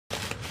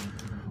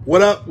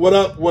What up, what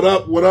up, what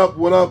up, what up,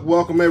 what up?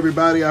 Welcome,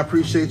 everybody. I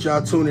appreciate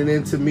y'all tuning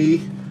in to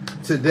me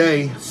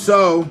today.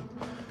 So,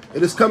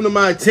 it has come to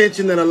my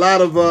attention that a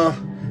lot of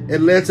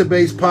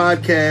Atlanta-based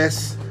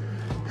podcasts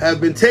have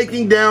been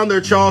taking down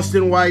their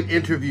Charleston White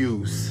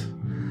interviews.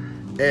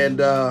 And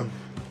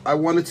I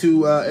wanted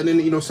to, and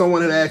then,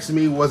 someone had asked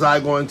me, was I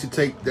going to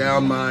take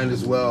down mine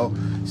as well,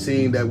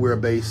 seeing that we're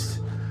based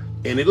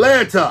in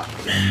Atlanta?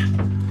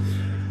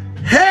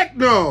 Heck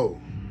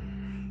no!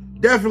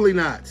 Definitely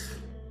not.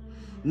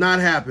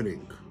 Not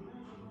happening.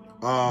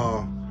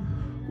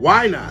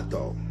 Why not,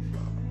 though?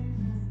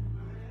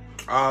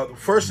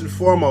 First and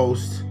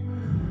foremost,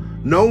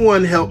 no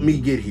one helped me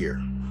get here.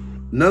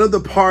 None of the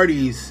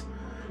parties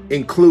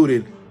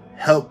included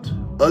helped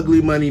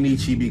Ugly Money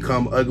Nietzsche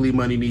become Ugly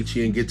Money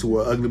Nietzsche and get to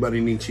where Ugly Money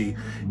Nietzsche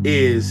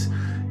is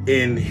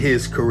in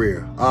his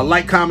career.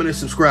 Like, comment, and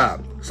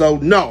subscribe. So,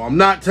 no, I'm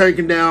not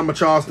taking down my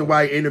Charleston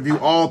White interview.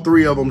 All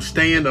three of them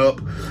stand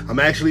up. I'm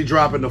actually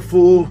dropping the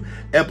full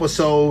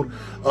episode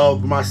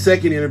of my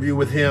second interview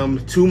with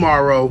him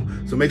tomorrow.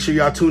 So make sure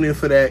y'all tune in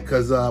for that,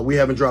 because we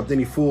haven't dropped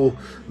any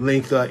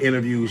full-length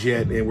interviews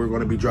yet, and we're going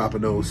to be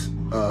dropping those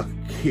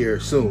here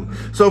soon.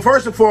 So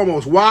first and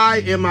foremost, why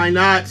am I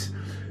not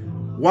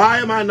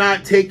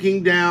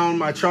taking down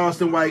my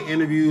Charleston White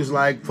interviews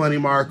like Funny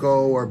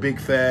Marco or Big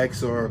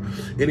Facts or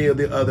any of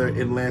the other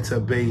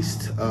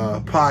Atlanta-based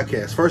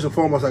podcasts? First and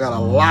foremost, I got a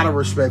lot of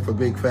respect for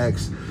Big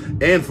Facts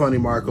and Funny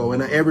Marco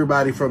and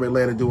everybody from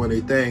Atlanta doing their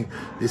thing.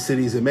 This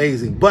city is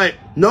amazing. But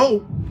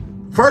no,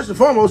 first and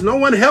foremost, no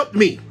one helped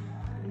me.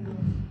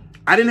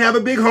 I didn't have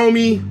a big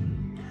homie.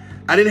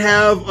 I didn't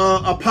have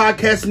a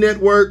podcast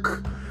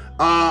network.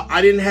 I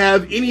didn't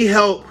have any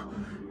help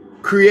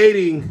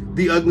creating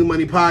the Ugly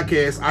Money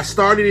podcast. I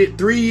started it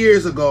 3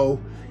 years ago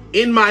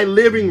in my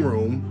living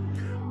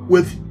room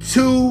with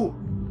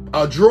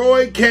a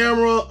Droid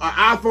camera,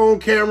 an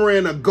iPhone camera,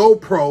 and a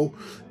GoPro,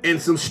 and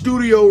some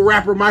studio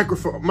rapper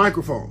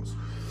microphones.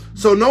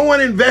 So no one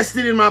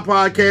invested in my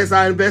podcast.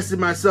 I invested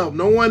myself.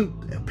 No one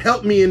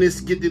helped me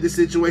get to this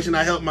situation.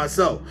 I helped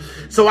myself.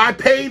 So I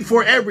paid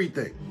for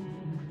everything.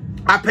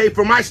 I pay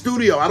for my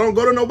studio. I don't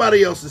go to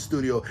nobody else's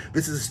studio.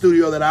 This is a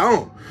studio that I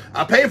own.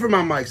 I pay for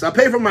my mics. I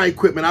pay for my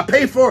equipment. I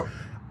pay for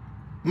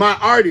my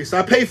artists.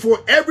 I pay for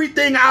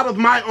everything out of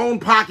my own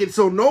pocket.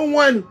 So no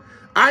one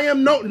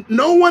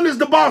is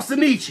the boss of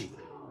Nietzsche.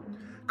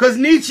 Because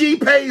Nietzsche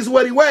pays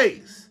what he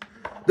weighs.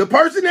 The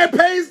person that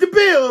pays the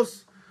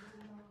bills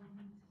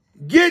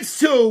gets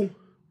to,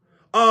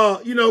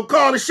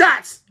 call the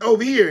shots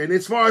over here. And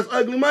as far as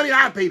Ugly Money,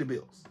 I pay the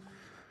bills.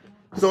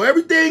 So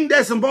everything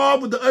that's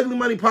involved with the Ugly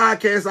Money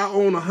podcast, I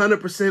own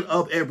 100%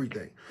 of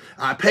everything.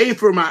 I pay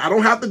for I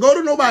don't have to go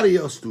to nobody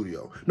else's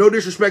studio. No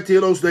disrespect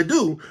to those that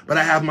do, but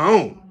I have my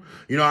own.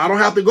 I don't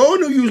have to go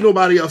and use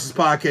nobody else's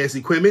podcast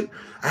equipment.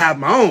 I have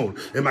my own.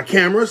 And my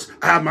cameras,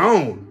 I have my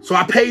own. So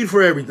I paid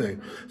for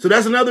everything. So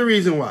that's another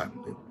reason why.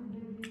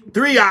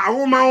 3, I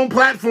own my own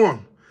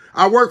platform.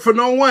 I work for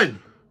no one.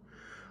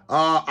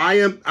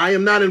 I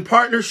am not in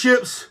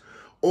partnerships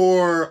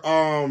or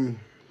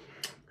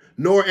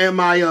nor am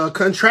I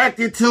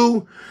contracted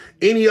to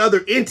any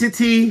other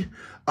entity.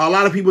 A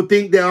lot of people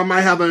think that I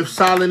might have a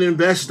silent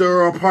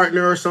investor or a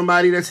partner or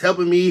somebody that's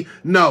helping me.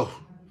 No,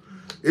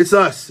 it's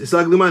us. It's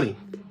Ugly Money.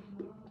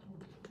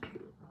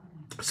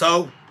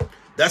 So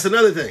that's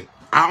another thing.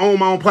 I own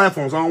my own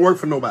platforms. I don't work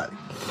for nobody.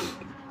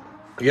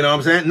 You know what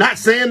I'm saying? Not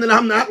saying that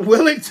I'm not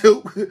willing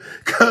to,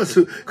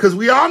 because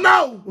we all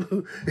know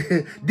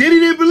Diddy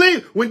didn't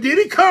believe. When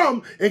Diddy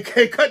come and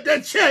cut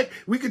that check,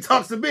 we can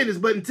talk some business.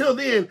 But until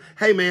then,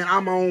 hey man,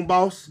 I'm my own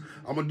boss.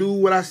 I'm gonna do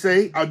what I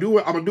say. I'm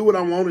gonna do what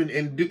I want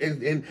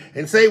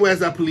and say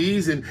as I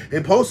please and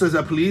post as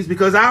I please,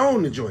 because I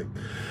own the joint.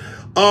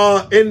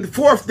 And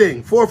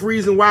fourth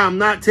reason why I'm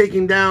not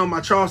taking down my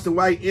Charleston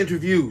White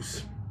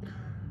interviews.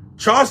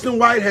 Charleston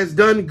White has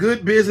done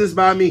good business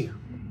by me.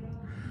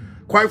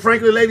 Quite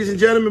frankly, ladies and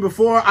gentlemen,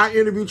 before I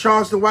interviewed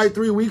Charleston White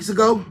 3 weeks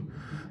ago,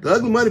 the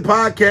Ugly Money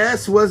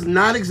podcast was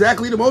not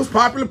exactly the most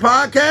popular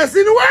podcast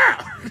in the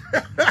world.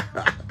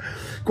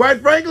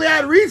 Quite frankly, I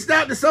had reached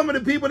out to some of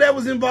the people that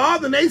was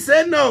involved, and they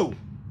said no.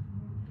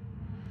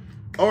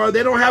 Or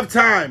they don't have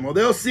time, or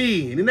they'll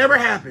see, and it never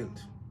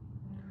happened.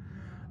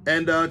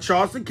 And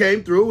Charleston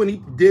came through, and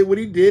he did what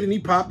he did, and he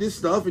popped his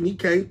stuff, and he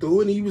came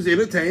through, and he was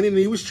entertaining, and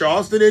he was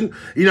Charleston, and,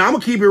 I'm going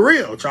to keep it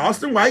real.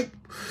 Charleston White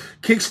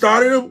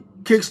kickstarted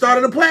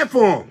a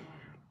platform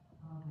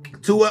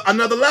to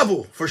another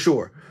level, for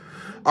sure.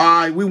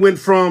 We went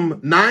from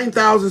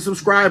 9,000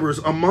 subscribers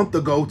a month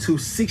ago to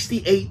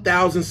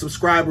 68,000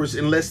 subscribers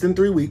in less than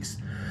 3 weeks.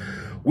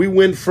 We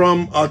went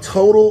from a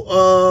total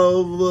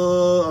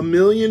of 1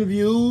 million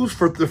views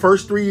for the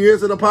first 3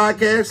 years of the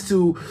podcast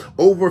to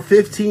over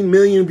 15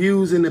 million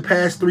views in the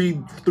past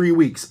three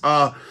weeks.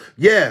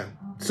 Yeah.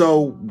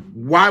 So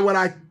why would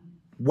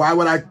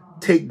I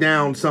take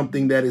down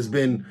something that has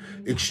been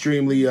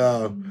extremely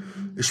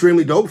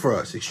extremely dope for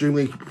us,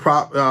 extremely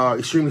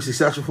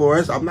successful for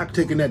us. I'm not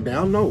taking that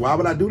down. No, why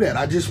would I do that?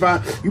 I just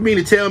find, you mean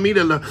to tell me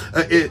that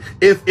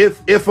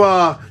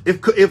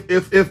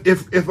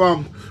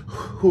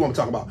who I'm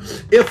talking about?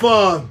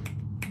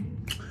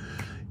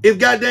 If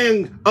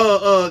goddamn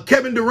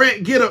Kevin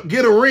Durant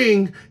get a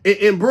ring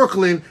in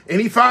Brooklyn and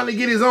he finally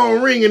get his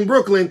own ring in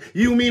Brooklyn,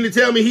 you mean to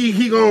tell me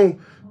he gonna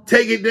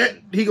take it that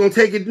he gonna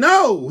take it?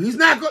 No, he's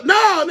not gonna.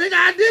 No, nigga,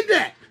 I did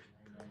that.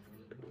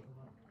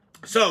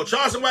 So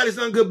Charleston White has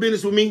done good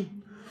business with me.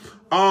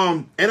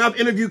 And I've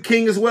interviewed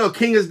King as well.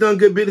 King has done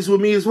good business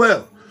with me as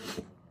well.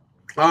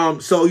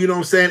 So you know what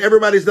I'm saying?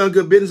 Everybody's done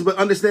good business, but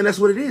understand that's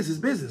what it is. It's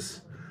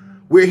business.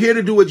 We're here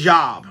to do a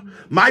job.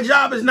 My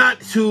job is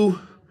not to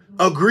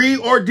agree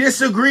or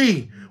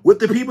disagree with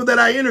the people that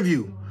I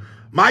interview.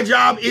 My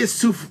job is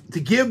to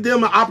give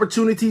them an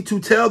opportunity to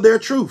tell their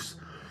truths.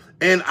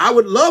 And I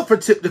would love for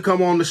Tip to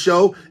come on the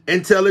show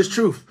and tell his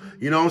truth.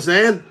 You know what I'm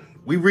saying?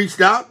 We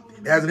reached out.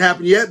 It hasn't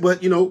happened yet,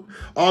 but, you know,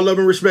 all love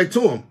and respect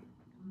to him.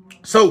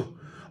 So,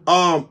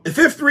 the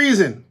fifth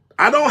reason,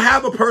 I don't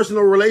have a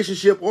personal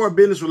relationship or a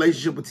business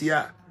relationship with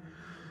T.I.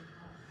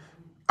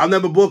 I've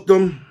never booked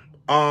him.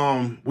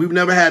 We've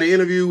never had an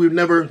interview. We've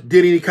never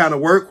did any kind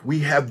of work. We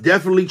have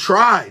definitely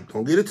tried.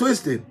 Don't get it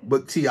twisted.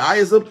 But T.I.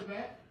 he's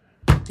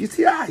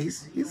T.I.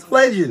 He's a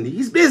legend.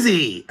 He's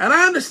busy. And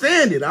I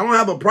understand it. I don't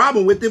have a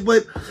problem with it,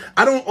 but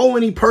I don't owe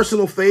any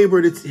personal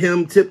favor to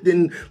him. Tip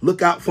didn't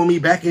look out for me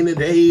back in the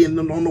day and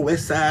on the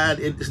west side.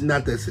 It's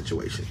not that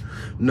situation.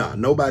 No,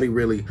 nobody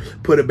really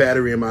put a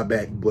battery in my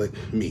back but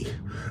me.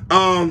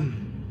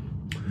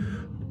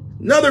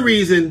 Another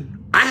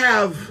reason, I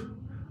have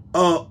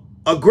a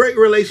great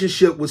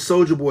relationship with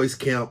Soulja Boy's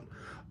camp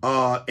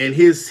and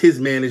his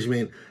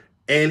management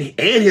and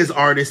his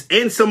artists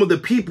and some of the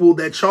people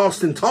that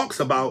Charleston talks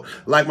about,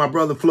 like my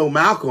brother Flo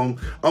Malcolm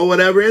or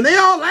whatever, and they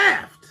all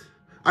laughed.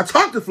 I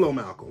talked to Flo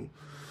Malcolm,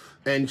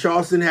 and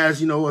Charleston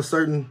has, you know, a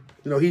certain,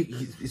 you know,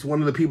 he's one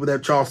of the people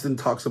that Charleston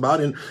talks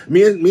about, and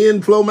me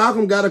and Flo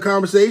Malcolm got a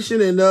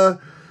conversation, and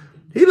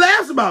he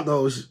laughs about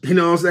those, you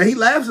know what I'm saying? He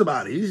laughs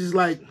about it. He's just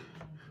like,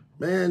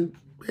 man,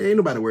 ain't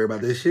nobody worry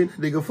about this shit.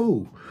 Nigga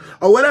fool.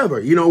 Or whatever,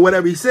 you know,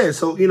 whatever he says.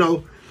 So, you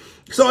know,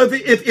 so if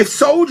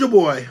Soulja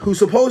Boy, who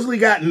supposedly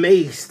got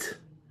maced,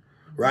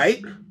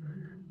 right,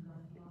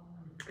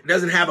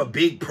 doesn't have a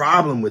big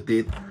problem with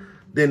it,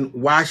 then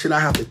why should I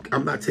have to?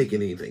 I'm not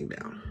taking anything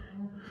down.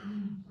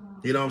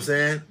 You know what I'm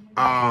saying?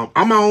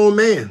 I'm my own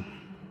man.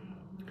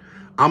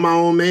 I'm my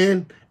own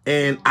man,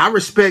 and I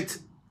respect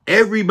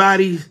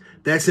everybody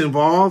that's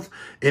involved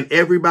and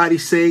everybody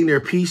saying their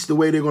piece the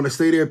way they're going to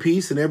say their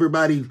piece, and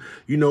everybody,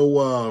 you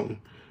know,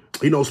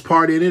 is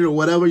part in it or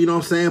whatever, you know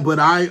what I'm saying? But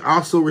I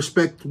also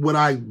respect what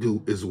I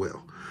do as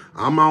well.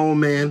 I'm my own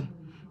man.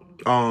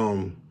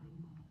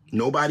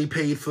 Nobody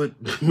paid for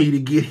me to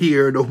get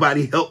here.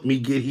 Nobody helped me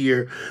get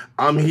here.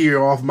 I'm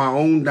here off my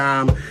own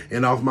dime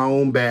and off my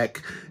own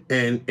back,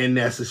 and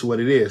that's just what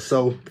it is.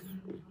 So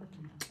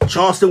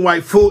Charleston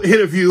White full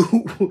interview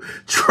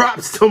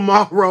drops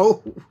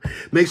tomorrow.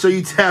 Make sure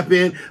you tap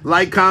in,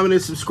 like, comment,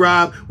 and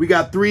subscribe. We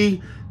got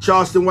 3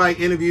 Charleston White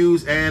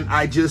interviews, and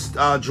I just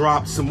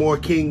dropped some more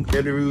King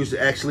interviews.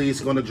 Actually,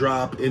 it's going to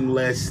drop in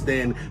less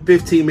than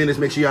 15 minutes.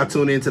 Make sure y'all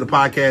tune into the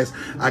podcast.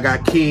 I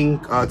got King,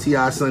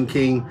 T.I. Son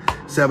King,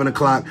 7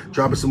 o'clock,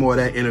 dropping some more of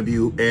that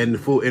interview, and the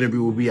full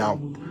interview will be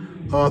out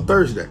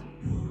Thursday.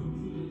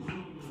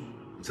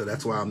 So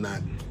that's why I'm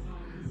not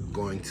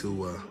going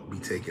to be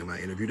taking my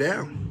interview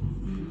down.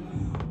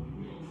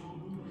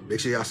 Make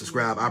sure y'all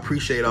subscribe. I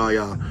appreciate all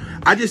y'all.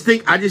 I just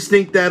think that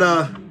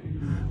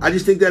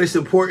it's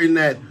important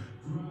that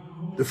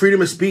the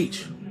freedom of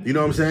speech, you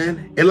know what I'm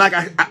saying? And like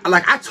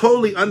I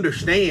totally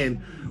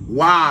understand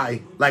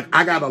why, like,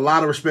 I got a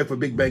lot of respect for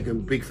Big Bank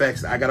and Big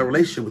Facts. I got a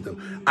relationship with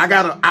them.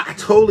 I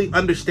totally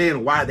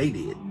understand why they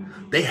did.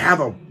 They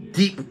have a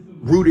deep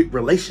rooted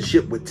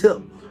relationship with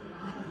Tip.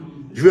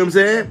 You feel what I'm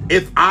saying?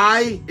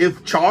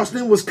 If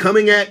Charleston was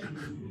coming at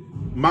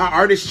my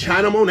artist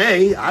China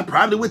Monet, I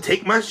probably would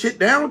take my shit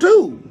down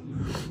too.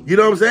 You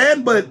know what I'm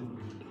saying? But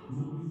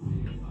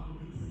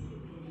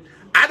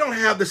I don't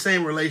have the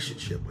same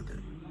relationship with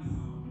him.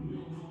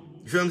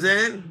 You feel what I'm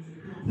saying?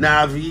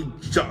 Now,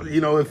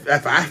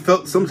 if I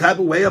felt some type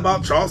of way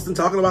about Charleston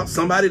talking about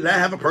somebody that I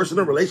have a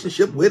personal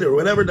relationship with or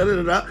whatever,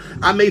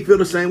 I may feel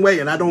the same way,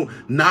 and I don't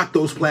knock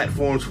those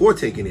platforms for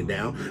taking it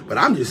down. But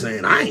I'm just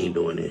saying, I ain't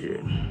doing this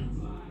shit.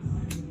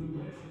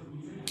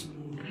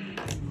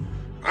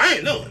 I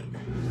ain't doing it.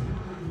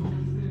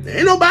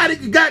 Ain't nobody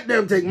can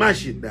goddamn take my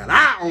shit down.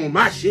 I own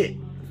my shit.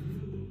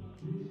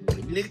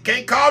 Nigga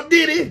can't call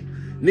Diddy.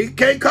 Nigga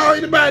can't call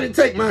anybody to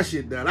take my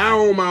shit down. I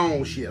own my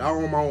own shit. I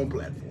own my own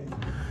platform.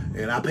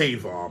 And I paid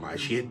for all my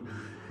shit.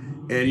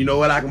 And you know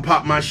what? I can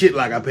pop my shit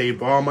like I paid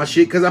for all my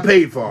shit because I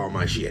paid for all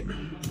my shit.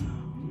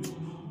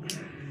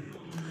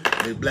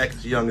 It's black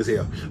as young as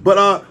hell.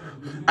 But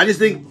I just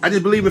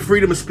believe in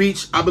freedom of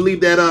speech. I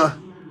believe that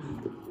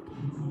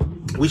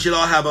we should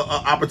all have an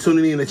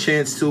opportunity and a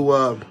chance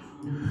to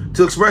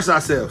express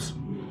ourselves.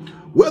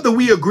 Whether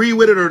we agree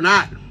with it or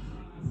not,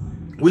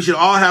 We should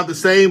all have the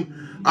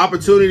same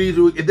opportunity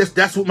to.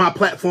 That's what my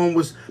platform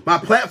was. My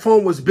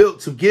platform was built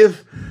to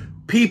give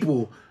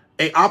people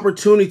an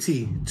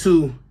opportunity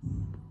to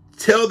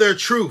tell their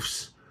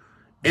truths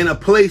in a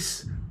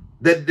place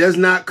that does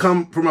not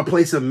come from a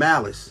place of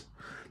malice,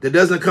 that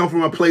doesn't come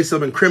from a place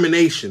of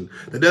incrimination,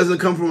 that doesn't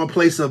come from a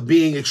place of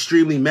being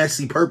extremely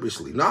messy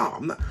purposely. No,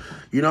 I'm not.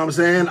 You know what I'm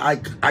saying?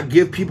 I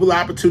give people the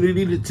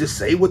opportunity to just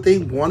say what they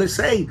want to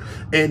say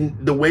and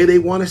the way they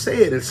want to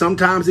say it. And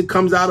sometimes it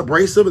comes out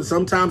abrasive and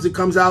sometimes it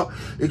comes out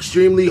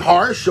extremely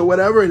harsh or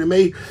whatever. And it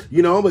may,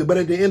 you know, but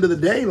at the end of the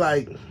day,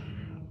 like,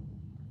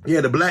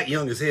 yeah, the black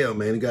young as hell,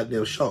 man. The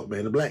goddamn short,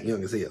 man. The black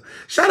young as hell.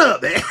 Shut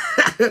up, man.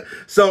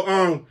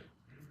 So,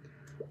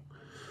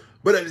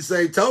 but at the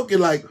same token,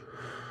 like,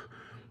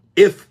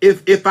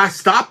 if I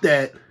stop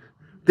that,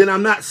 then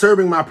I'm not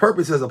serving my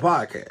purpose as a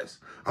podcast.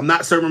 I'm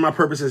not serving my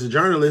purpose as a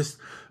journalist.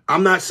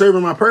 I'm not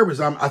serving my purpose.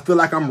 I feel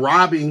like I'm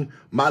robbing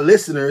my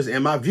listeners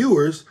and my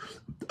viewers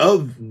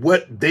of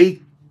what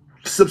they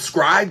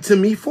subscribe to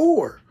me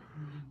for.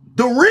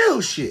 The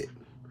real shit.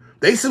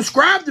 They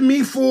subscribe to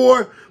me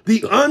for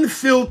the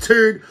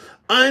unfiltered,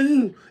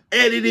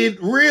 unedited,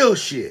 real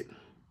shit.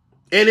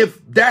 And if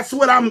that's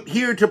what I'm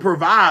here to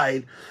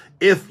provide,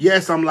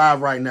 yes, I'm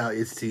live right now.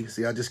 It's T.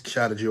 See, I just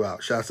shouted you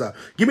out. Shouts out.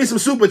 Give me some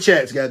super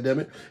chats,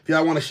 goddammit, if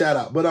y'all want to shout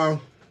out. But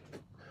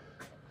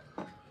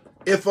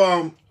if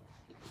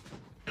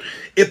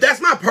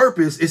that's my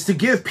purpose, is to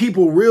give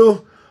people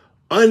real,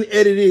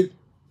 unedited,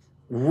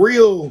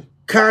 real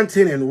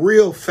content and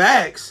real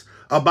facts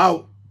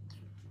about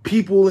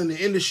people in the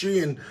industry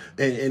and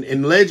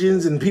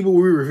legends and people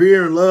we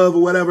revere and love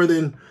or whatever,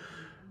 then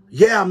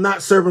yeah, I'm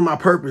not serving my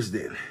purpose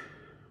then.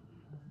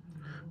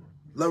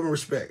 Love and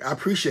respect. I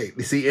appreciate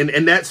it. See,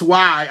 and that's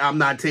why I'm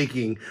not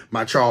taking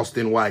my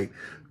Charleston White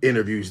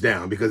interviews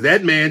down, because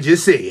that man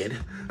just said,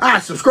 I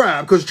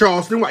subscribe because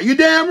Charleston White. You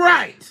damn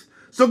right.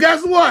 So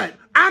guess what?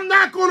 I'm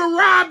not going to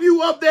rob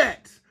you of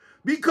that,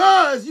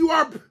 because you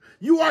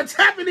are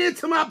tapping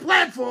into my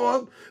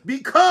platform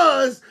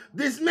because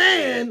this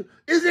man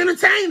is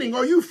entertaining,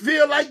 or you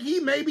feel like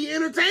he may be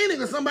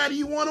entertaining or somebody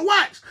you want to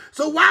watch.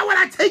 So why would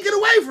I take it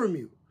away from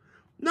you?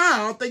 No,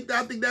 I think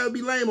that would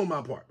be lame on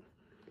my part.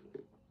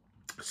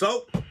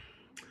 So,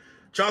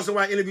 Charleston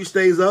White interview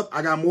stays up.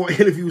 I got more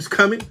interviews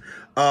coming.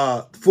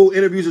 Full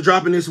interviews are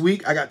dropping this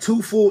week. I got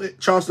 2 full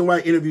Charleston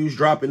White interviews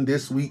dropping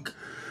this week.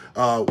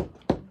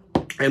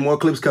 And more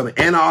clips coming.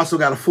 And I also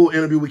got a full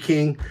interview with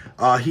King.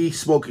 He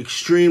spoke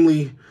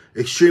extremely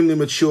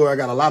mature. I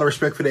got a lot of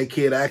respect for that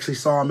kid. I actually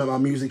saw him at my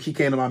music. He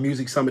came to my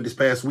music summit this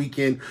past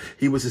weekend.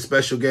 He was a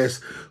special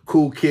guest.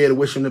 Cool kid. I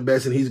wish him the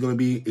best, and he's going to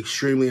be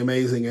extremely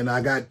amazing. And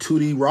I got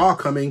 2D Raw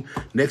coming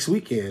next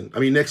weekend. I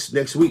mean,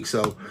 next week.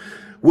 So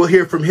we'll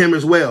hear from him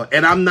as well.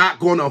 And I am not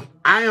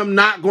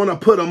gonna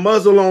put a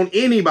muzzle on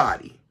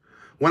anybody.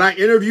 When I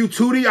interview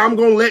Tootie, I'm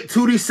gonna let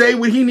Tootie say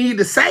what he need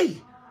to say.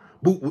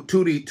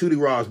 Tootie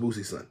Raw is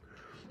Boosie's son.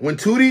 When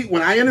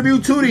I interview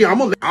Tootie, I'm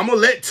gonna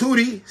let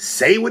Tootie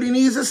say what he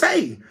needs to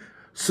say.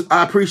 So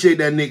I appreciate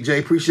that, Nick J.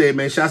 Appreciate it,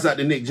 man. Shouts out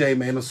to Nick J,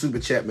 man, on Super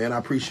Chat, man. I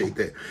appreciate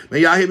that. Man,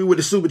 y'all hit me with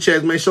the Super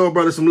Chats, man. Show a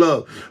brother some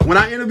love. When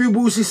I interview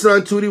Boosie's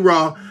son, Tootie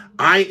Raw,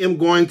 I am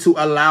going to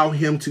allow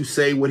him to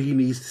say what he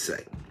needs to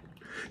say.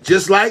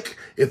 Just like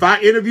if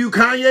I interview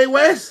Kanye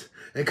West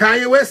and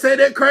Kanye West said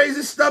that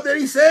crazy stuff that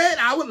he said,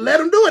 I would let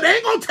him do it. They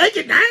ain't gonna take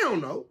it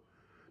down, though.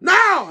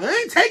 No, they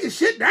ain't taking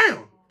shit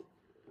down.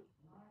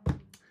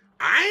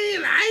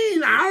 I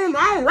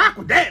don't rock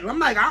with that. I'm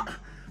like,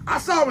 I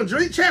saw when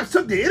Drink Champs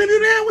took the interview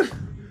down.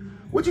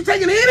 What you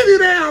taking the interview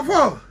down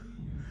for?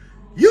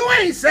 You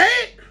ain't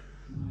said.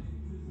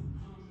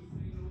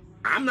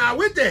 I'm not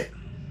with that.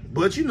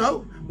 But you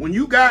know, when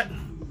you got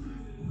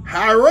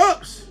higher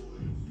ups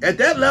at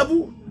that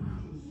level,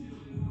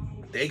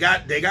 they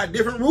got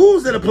different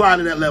rules that apply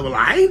to that level.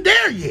 I ain't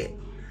there yet.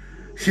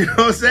 You know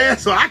what I'm saying?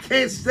 So I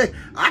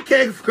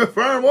can't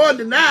confirm or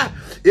deny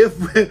if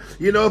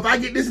I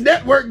get this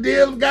network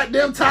deal,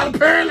 goddamn Tyler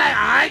Perry, like,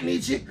 all right,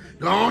 Nietzsche,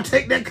 go on,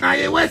 take that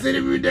Kanye West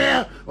interview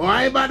down, or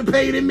I ain't about to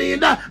pay you $1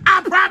 million.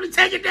 I'll probably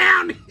take it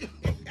down.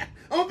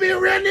 I'm be a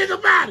real nigga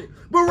about it.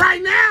 But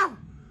right now,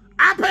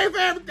 I pay for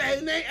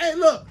everything. Hey,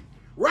 look,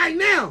 right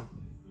now,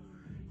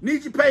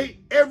 Nietzsche pay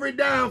every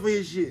dime for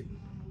his shit.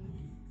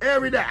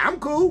 Every day. I'm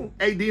cool.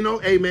 Hey, Dino,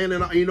 hey, man,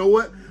 and you know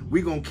what?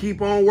 We're going to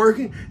keep on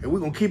working, and we're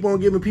going to keep on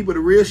giving people the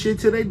real shit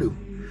till they do.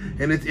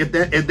 And if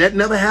that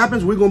never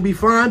happens, we're going to be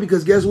fine,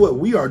 because guess what?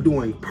 We are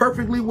doing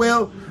perfectly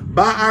well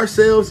by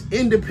ourselves,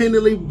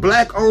 independently,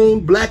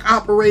 black-owned,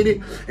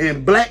 black-operated,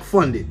 and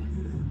black-funded.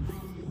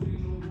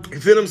 You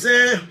feel what I'm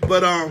saying?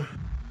 But,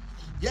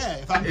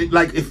 yeah,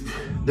 like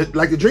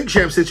the Drink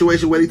Champ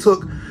situation where they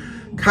took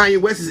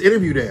Kanye West's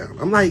interview down.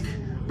 I'm like,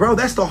 bro,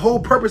 that's the whole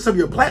purpose of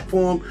your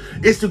platform,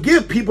 is to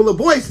give people a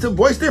voice to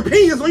voice their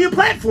opinions on your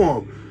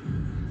platform.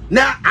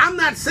 Now, I'm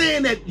not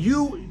saying that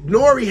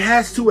Nori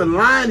has to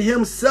align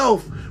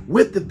himself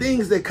with the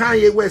things that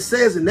Kanye West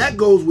says, and that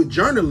goes with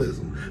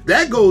journalism.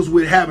 That goes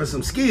with having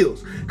some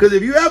skills. Because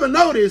if you ever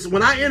notice,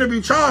 when I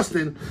interview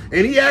Charleston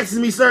and he asks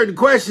me certain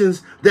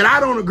questions that I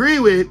don't agree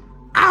with,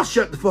 I'll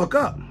shut the fuck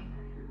up.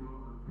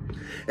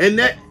 And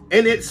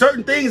it's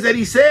certain things that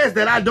he says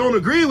that I don't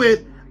agree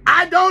with,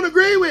 I don't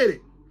agree with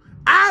it.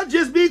 I'll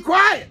just be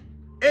quiet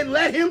and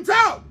let him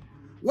talk.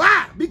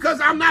 Why?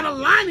 Because I'm not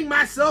aligning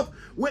myself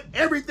with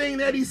everything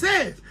that he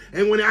says.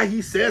 And when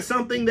he says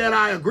something that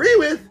I agree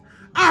with,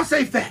 I'll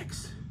say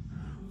facts.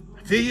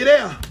 See you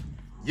there.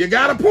 You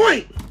got a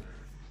point.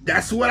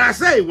 That's what I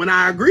say when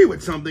I agree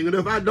with something. And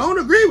if I don't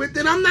agree with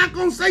it, I'm not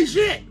going to say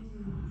shit.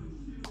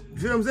 You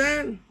feel what I'm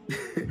saying?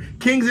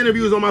 King's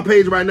interview is on my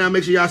page right now.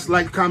 Make sure y'all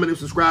like, comment, and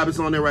subscribe. It's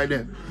on there right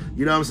there.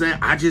 You know what I'm saying?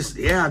 I just,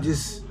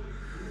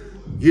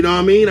 you know what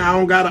I mean? I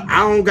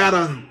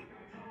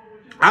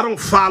don't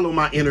follow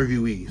my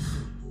interviewees.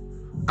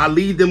 I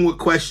lead them with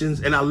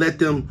questions and I let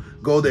them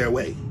go their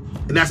way.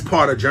 And that's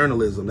part of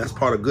journalism. That's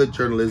part of good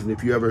journalism.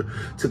 If you ever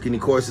took any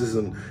courses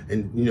and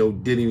you know,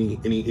 did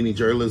any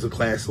journalism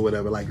class or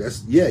whatever, like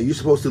that's, yeah, you're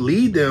supposed to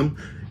lead them.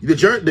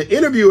 The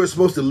interviewer is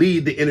supposed to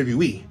lead the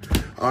interviewee.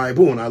 All right,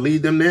 boom, I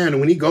lead them there. And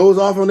when he goes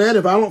off on that,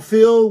 if I don't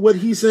feel what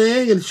he's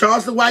saying, and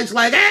Charleston White's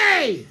like,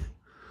 hey,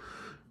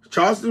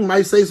 Charleston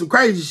might say some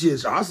crazy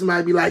shit. Charleston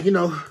might be like, you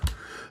know,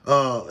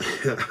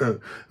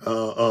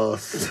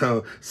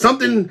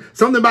 something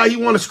about he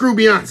want to screw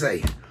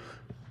Beyonce.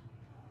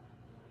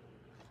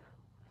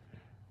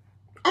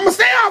 I'm gonna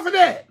stay off of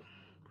that.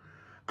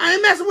 I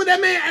ain't messing with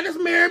that man. That's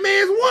a married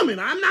man's woman.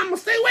 I'm gonna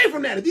stay away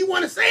from that. If he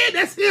want to say it,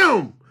 that's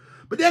him.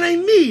 But that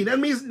ain't me. That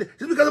means just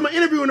because I'm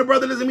interviewing the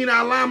brother doesn't mean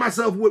I align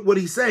myself with what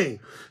he's saying.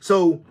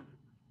 So,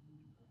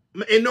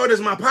 and nor does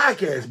my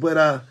podcast.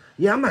 But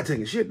yeah, I'm not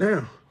taking shit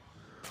down.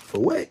 For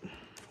what?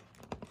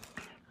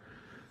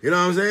 You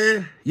know what I'm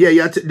saying?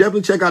 Yeah,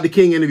 definitely check out the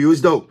King interview.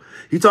 It's dope.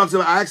 He talks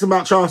about, I asked him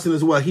about Charleston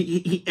as well.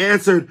 He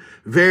answered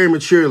very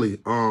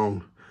maturely.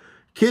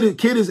 The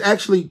kid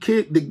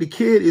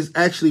is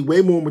actually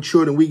way more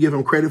mature than we give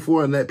him credit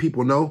for and let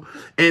people know.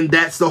 And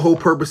that's the whole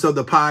purpose of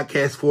the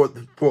podcast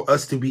for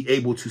us to be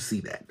able to see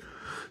that.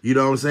 You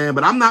know what I'm saying?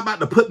 But I'm not about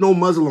to put no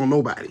muzzle on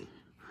nobody.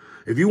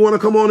 If you want to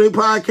come on a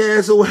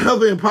podcast or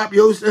whatever and pop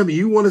your stuff, and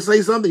you want to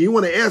say something, you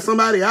want to ask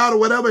somebody out or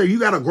whatever, if you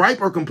got a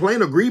gripe or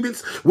complaint or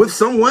grievance with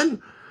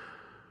someone,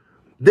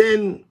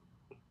 then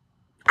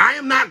I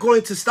am not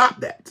going to stop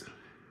that.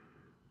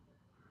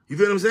 You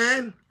feel what I'm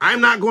saying?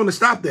 I'm not going to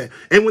stop that.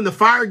 And when the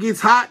fire gets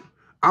hot,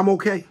 I'm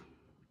okay.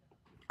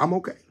 I'm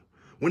okay.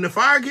 When the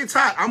fire gets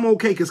hot, I'm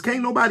okay, because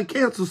can't nobody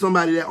cancel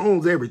somebody that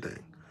owns everything.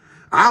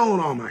 I own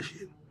all my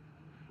shit.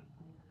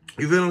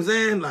 You feel what I'm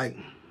saying? Like,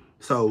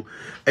 so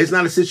it's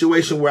not a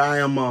situation where I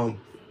am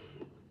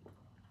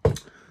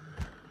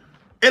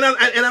and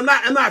I'm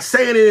not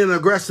saying it in an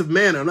aggressive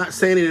manner. I'm not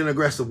saying it in an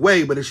aggressive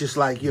way, but it's just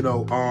like, you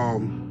know,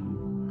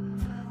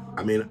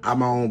 I mean, I'm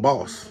my own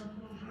boss.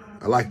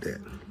 I like that.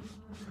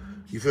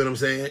 You feel what I'm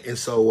saying? And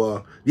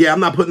so, yeah,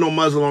 I'm not putting no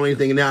muzzle on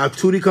anything. Now, if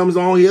Tootie comes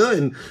on here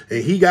and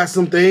he got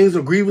some things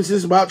or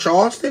grievances about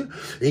Charleston,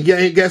 and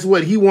guess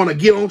what? He want to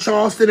get on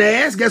Charleston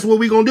ass, guess what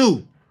we going to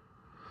do?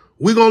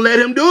 We going to let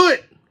him do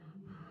it.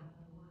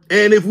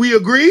 And if we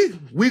agree,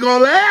 we going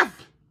to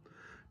laugh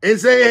and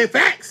say, hey,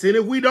 facts. And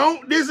if we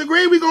don't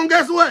disagree, we going to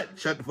guess what?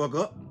 Shut the fuck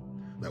up.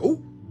 Like,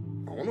 oh,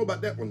 I don't know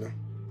about that one now.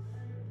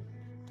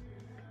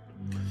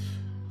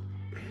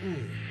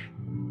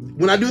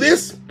 When I do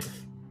this,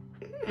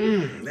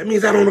 that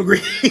means I don't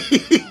agree.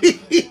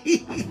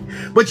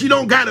 But you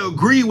don't gotta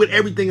agree with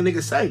everything a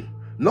nigga say.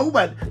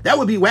 Nobody. That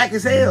would be whack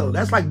as hell.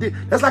 That's like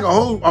a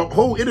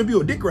whole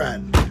interview of dick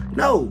riding.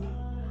 No.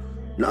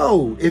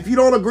 If you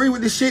don't agree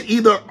with this shit,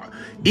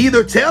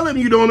 either tell him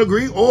you don't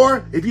agree,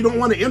 or if you don't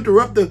want to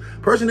interrupt the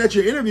person that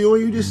you're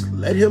interviewing, you just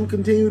let him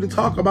continue to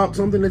talk about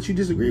something that you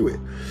disagree with,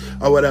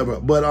 or whatever.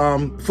 But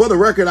for the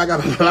record, I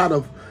got a lot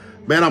of,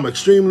 man, I'm an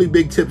extremely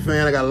big Tip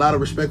fan. I got a lot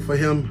of respect for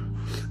him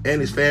and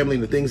his family,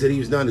 and the things that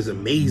he's done is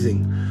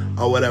amazing,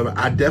 or whatever.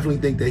 I definitely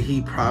think that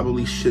he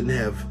probably shouldn't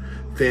have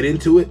fed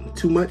into it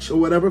too much or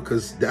whatever,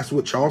 because that's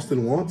what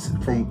Charleston wants.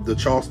 From the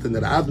Charleston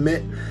that I've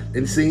met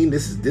and seen,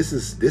 this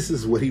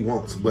is what he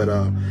wants. But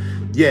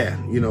yeah,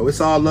 you know,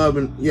 it's all love.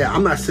 And yeah,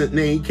 I'm not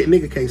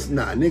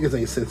niggas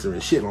ain't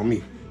censoring shit on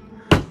me.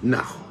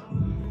 No.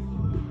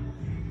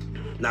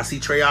 Now see,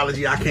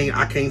 Treyology, I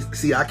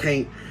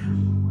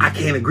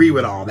can't agree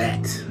with all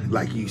that.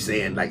 Like you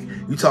saying, like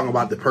you talking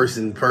about the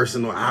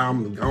personal. I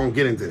don't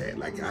get into that.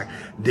 Like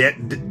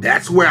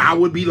that's where I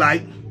would be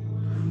like,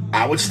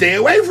 I would stay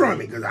away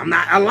from it, because I'm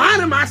not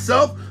aligning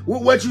myself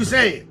with what you're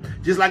saying.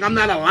 Just like I'm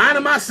not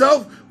aligning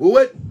myself with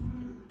what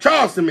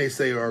Charleston may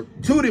say, or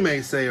Tootie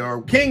may say,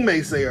 or King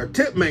may say, or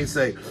Tip may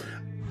say.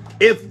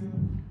 If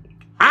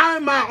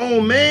I'm my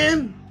own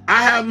man,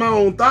 I have my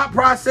own thought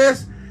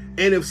process,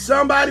 and if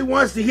somebody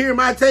wants to hear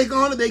my take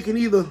on it, they can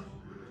either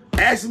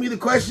ask me the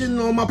question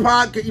on my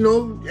podcast, you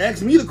know,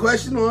 ask me the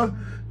question, or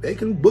they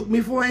can book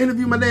me for an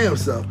interview my damn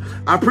self.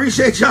 I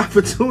appreciate y'all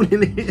for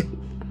tuning in.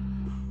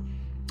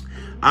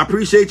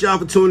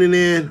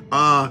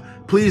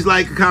 Please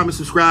like, comment,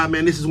 subscribe,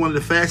 man. This is one of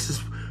the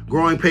fastest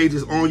growing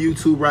pages on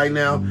YouTube right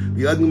now.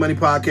 The Ugly Money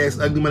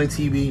Podcast, Ugly Money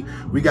TV.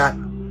 We got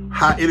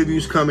hot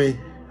interviews coming,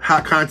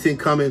 hot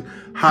content coming,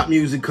 hot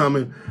music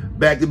coming.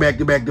 back to back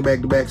to back to back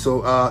to back.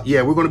 So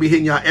yeah, we're gonna be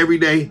hitting y'all every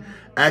day.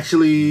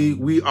 Actually,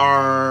 we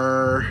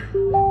are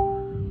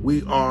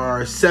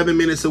 7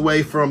 minutes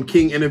away from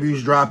King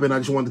interviews dropping. I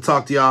just wanted to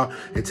talk to y'all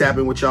and tap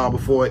in with y'all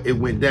before it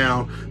went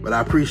down. But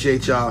I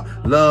appreciate y'all.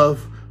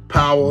 Love,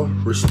 power,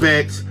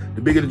 respect.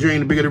 The bigger the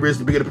dream, the bigger the risk,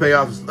 the bigger the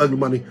payoff. It's Ugly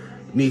Money,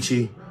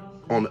 Nietzsche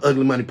on the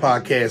Ugly Money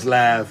Podcast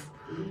live.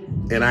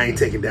 And I ain't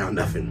taking down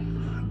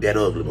nothing. That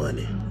ugly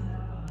money.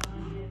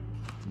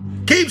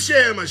 Keep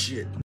sharing my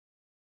shit.